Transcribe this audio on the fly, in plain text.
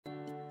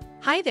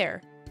Hi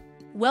there.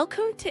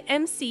 Welcome to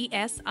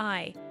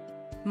MCSI.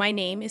 My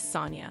name is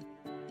Sonia.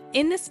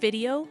 In this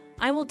video,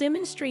 I will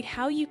demonstrate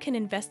how you can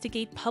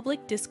investigate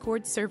public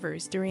Discord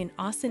servers during an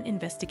OSINT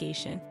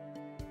investigation.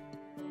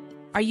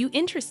 Are you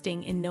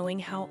interested in knowing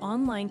how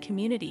online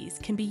communities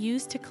can be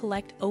used to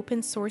collect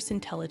open source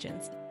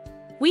intelligence?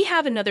 We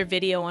have another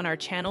video on our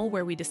channel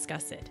where we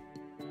discuss it.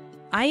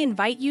 I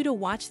invite you to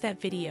watch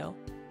that video.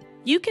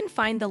 You can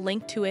find the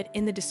link to it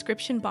in the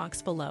description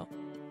box below.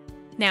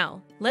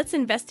 Now, let's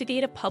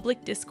investigate a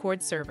public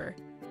Discord server.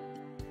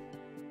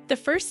 The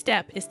first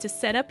step is to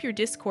set up your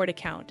Discord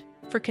account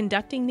for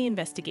conducting the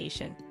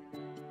investigation.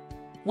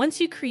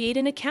 Once you create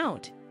an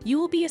account, you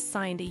will be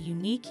assigned a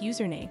unique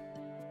username.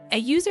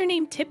 A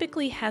username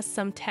typically has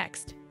some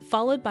text,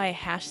 followed by a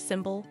hash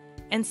symbol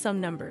and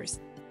some numbers.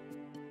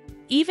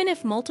 Even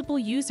if multiple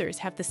users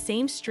have the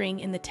same string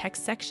in the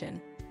text section,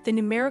 the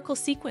numerical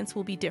sequence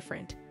will be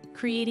different,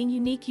 creating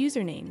unique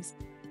usernames.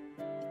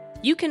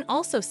 You can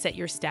also set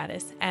your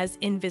status as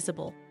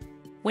invisible.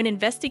 When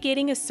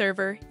investigating a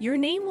server, your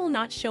name will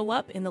not show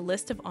up in the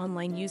list of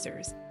online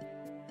users.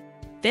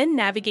 Then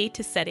navigate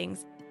to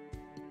Settings,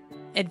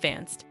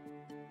 Advanced,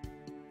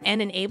 and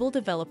enable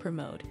Developer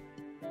Mode.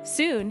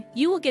 Soon,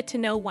 you will get to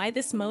know why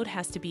this mode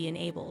has to be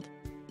enabled.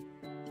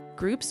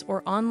 Groups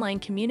or online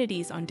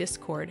communities on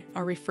Discord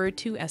are referred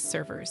to as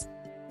servers.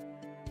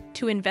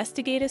 To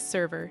investigate a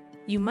server,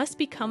 you must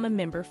become a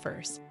member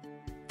first.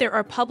 There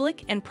are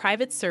public and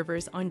private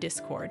servers on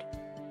Discord.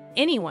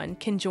 Anyone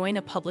can join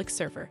a public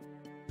server.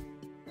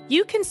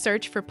 You can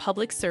search for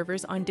public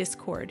servers on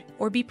Discord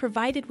or be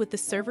provided with the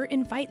server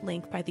invite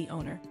link by the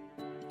owner.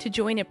 To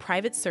join a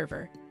private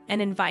server, an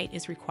invite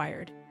is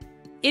required.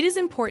 It is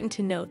important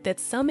to note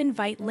that some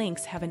invite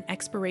links have an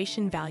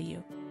expiration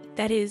value.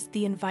 That is,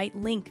 the invite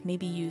link may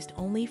be used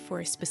only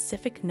for a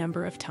specific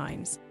number of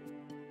times.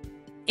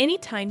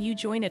 Anytime you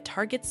join a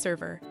target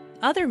server,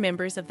 other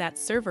members of that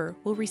server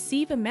will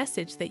receive a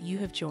message that you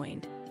have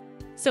joined.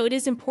 So it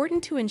is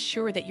important to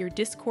ensure that your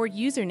Discord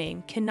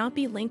username cannot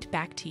be linked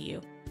back to you.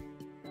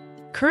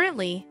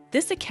 Currently,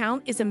 this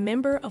account is a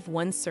member of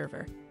one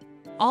server.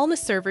 All the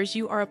servers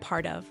you are a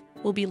part of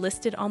will be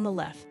listed on the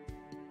left.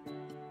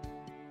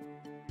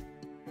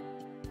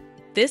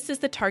 This is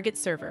the target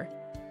server.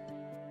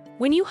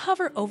 When you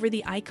hover over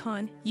the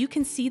icon, you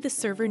can see the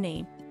server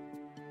name.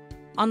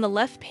 On the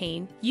left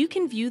pane, you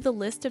can view the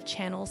list of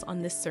channels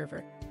on this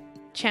server.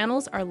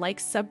 Channels are like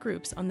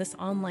subgroups on this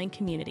online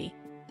community.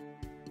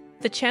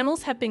 The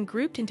channels have been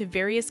grouped into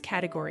various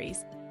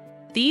categories.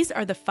 These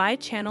are the 5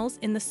 channels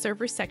in the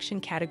server section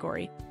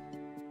category.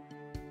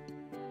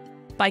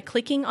 By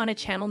clicking on a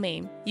channel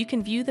name, you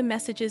can view the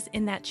messages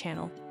in that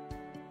channel.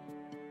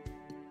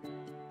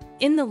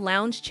 In the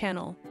Lounge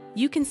channel,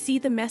 you can see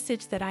the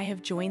message that I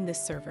have joined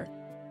this server.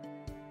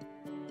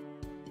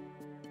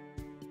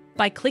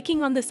 By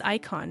clicking on this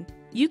icon,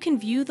 you can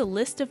view the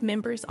list of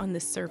members on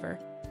this server.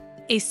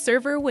 A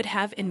server would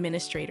have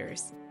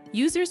administrators,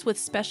 users with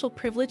special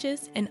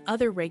privileges, and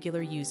other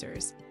regular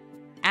users.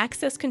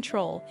 Access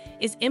control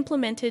is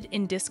implemented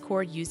in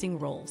Discord using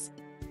roles.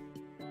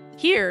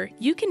 Here,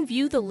 you can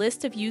view the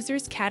list of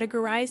users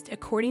categorized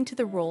according to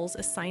the roles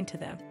assigned to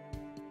them.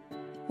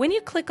 When you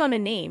click on a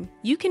name,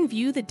 you can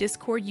view the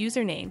Discord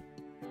username,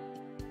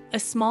 a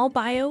small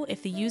bio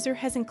if the user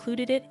has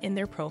included it in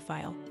their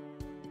profile,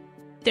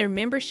 their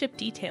membership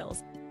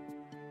details,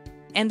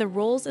 and the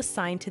roles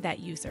assigned to that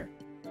user.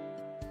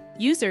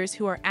 Users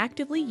who are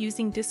actively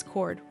using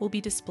Discord will be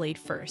displayed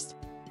first.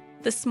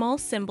 The small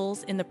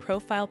symbols in the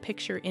profile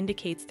picture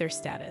indicates their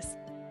status.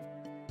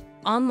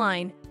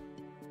 Online,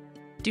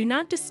 do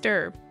not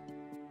disturb,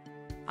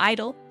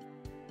 idle,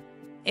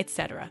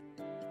 etc.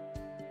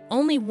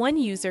 Only one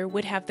user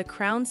would have the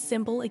crown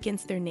symbol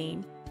against their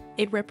name.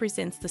 It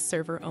represents the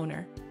server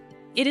owner.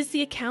 It is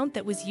the account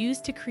that was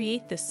used to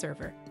create this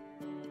server.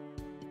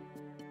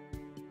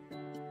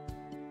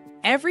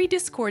 Every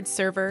Discord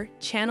server,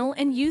 channel,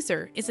 and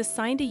user is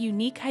assigned a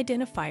unique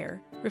identifier,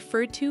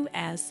 referred to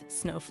as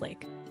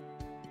Snowflake.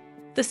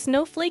 The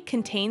Snowflake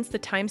contains the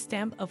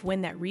timestamp of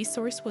when that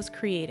resource was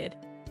created.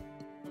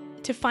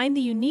 To find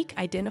the unique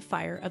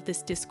identifier of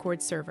this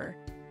Discord server,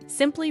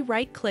 simply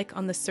right-click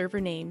on the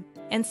server name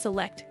and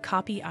select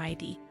Copy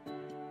ID.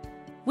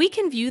 We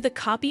can view the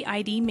Copy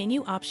ID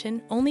menu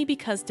option only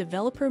because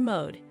Developer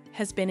Mode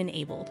has been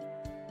enabled.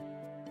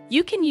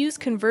 You can use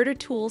converter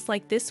tools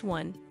like this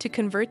one to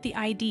convert the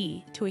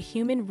ID to a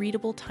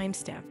human-readable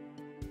timestamp.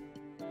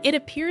 It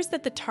appears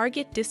that the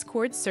target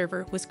Discord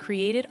server was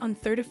created on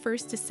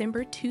 31st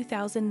December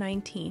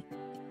 2019.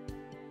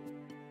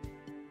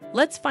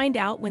 Let's find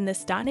out when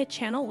this .NET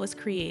channel was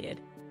created.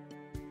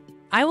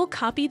 I will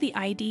copy the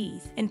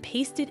IDs and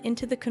paste it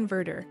into the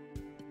converter.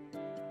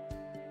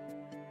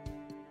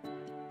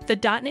 The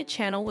 .NET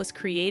channel was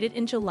created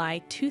in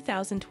July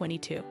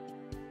 2022.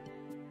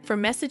 For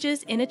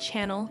messages in a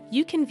channel,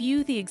 you can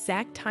view the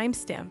exact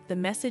timestamp the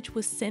message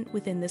was sent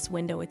within this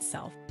window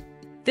itself.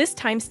 This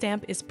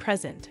timestamp is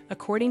present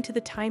according to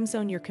the time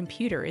zone your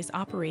computer is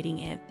operating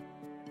in.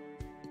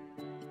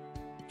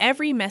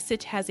 Every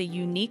message has a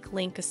unique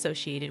link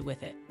associated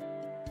with it.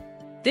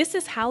 This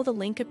is how the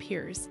link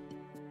appears.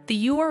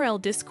 The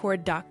URL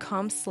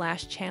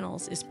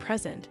discord.com/channels is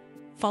present,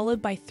 followed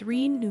by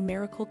 3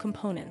 numerical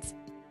components.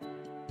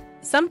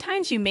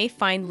 Sometimes you may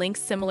find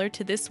links similar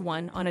to this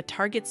one on a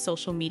target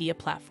social media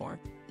platform.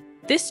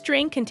 This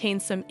string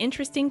contains some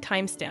interesting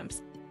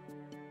timestamps.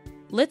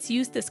 Let's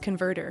use this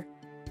converter.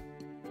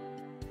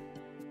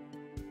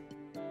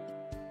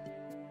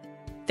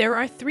 There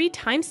are 3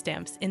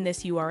 timestamps in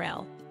this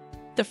URL.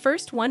 The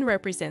first one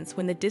represents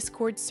when the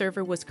Discord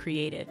server was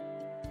created.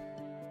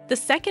 The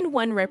second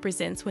one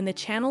represents when the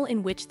channel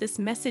in which this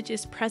message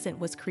is present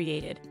was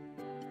created.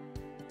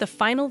 The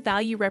final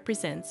value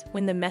represents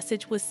when the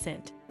message was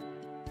sent.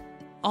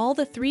 All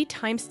the 3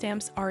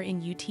 timestamps are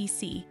in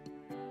UTC.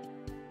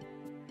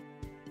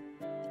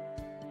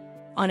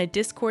 On a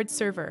Discord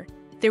server,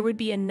 there would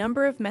be a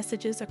number of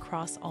messages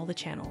across all the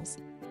channels.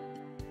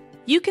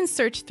 You can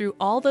search through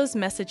all those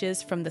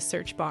messages from the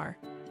search bar.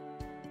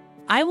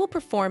 I will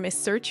perform a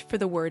search for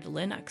the word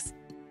Linux.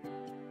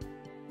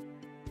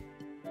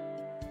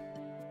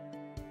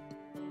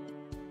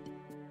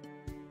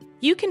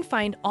 You can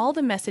find all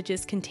the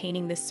messages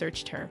containing this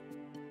search term.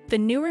 The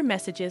newer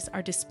messages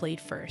are displayed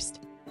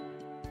first.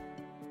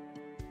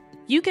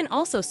 You can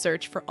also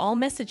search for all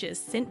messages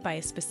sent by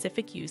a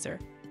specific user.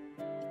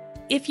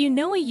 If you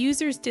know a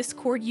user's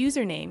Discord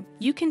username,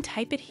 you can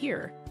type it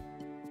here.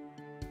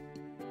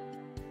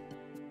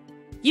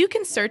 You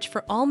can search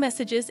for all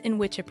messages in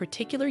which a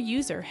particular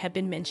user had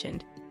been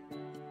mentioned.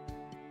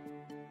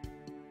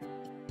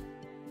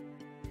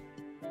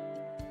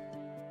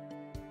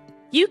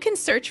 You can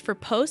search for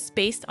posts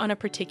based on a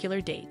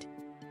particular date.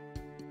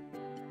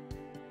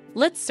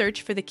 Let's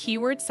search for the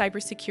keyword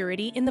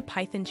cybersecurity in the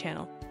Python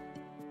channel.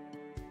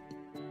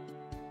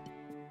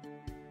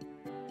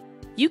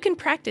 You can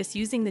practice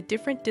using the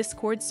different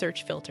Discord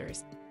search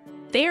filters.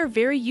 They are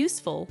very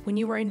useful when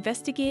you are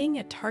investigating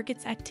a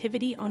target's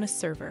activity on a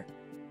server.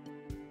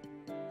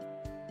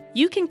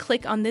 You can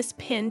click on this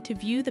pin to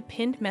view the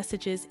pinned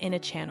messages in a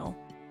channel.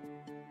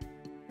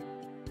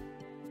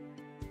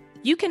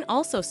 You can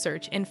also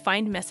search and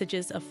find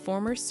messages of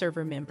former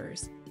server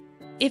members.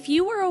 If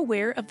you are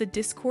aware of the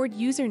Discord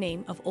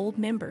username of old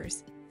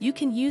members, you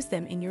can use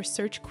them in your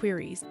search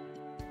queries.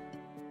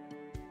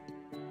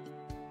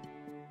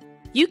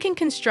 You can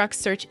construct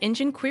search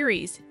engine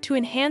queries to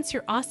enhance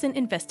your OSINT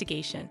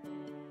investigation.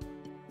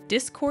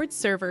 Discord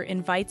server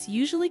invites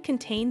usually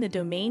contain the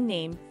domain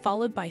name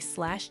followed by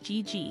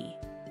 /gg/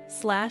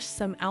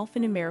 some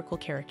alphanumerical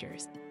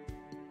characters.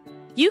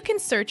 You can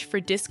search for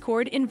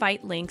Discord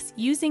invite links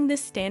using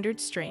this standard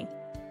string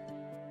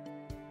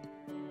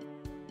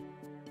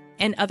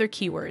and other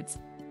keywords.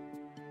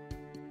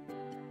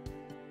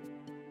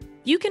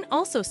 You can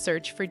also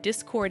search for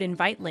Discord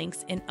invite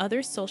links in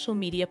other social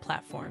media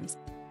platforms.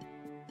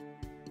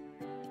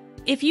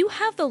 If you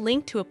have the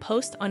link to a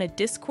post on a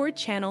Discord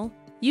channel,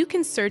 you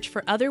can search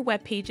for other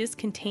web pages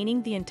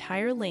containing the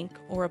entire link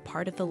or a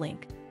part of the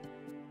link.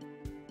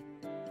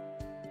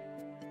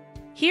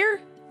 Here,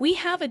 we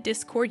have a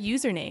Discord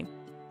username.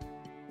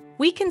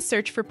 We can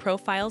search for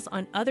profiles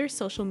on other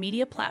social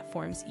media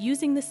platforms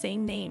using the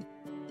same name.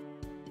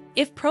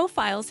 If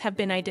profiles have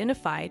been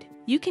identified,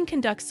 you can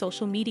conduct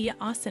social media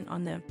OSINT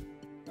on them.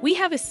 We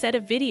have a set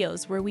of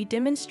videos where we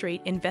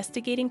demonstrate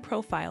investigating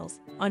profiles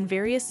on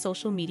various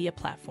social media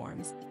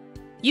platforms.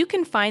 You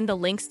can find the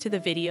links to the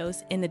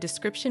videos in the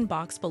description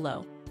box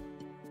below.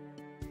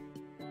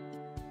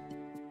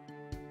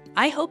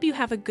 I hope you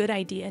have a good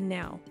idea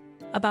now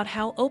about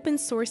how open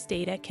source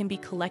data can be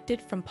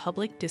collected from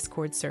public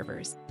Discord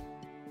servers.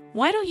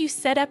 Why don't you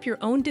set up your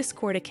own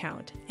Discord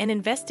account and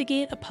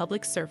investigate a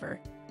public server?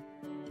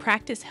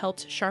 Practice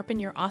helps sharpen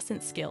your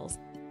OSINT skills.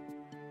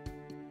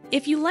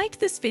 If you liked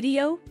this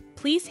video,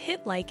 please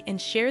hit like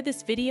and share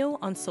this video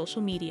on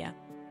social media.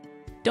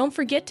 Don't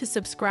forget to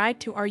subscribe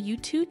to our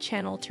YouTube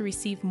channel to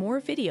receive more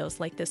videos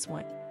like this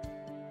one.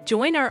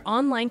 Join our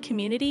online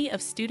community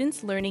of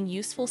students learning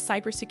useful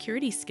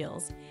cybersecurity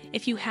skills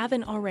if you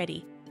haven't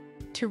already.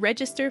 To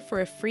register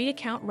for a free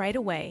account right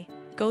away,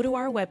 go to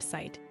our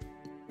website.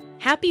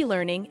 Happy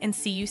learning and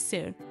see you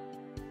soon!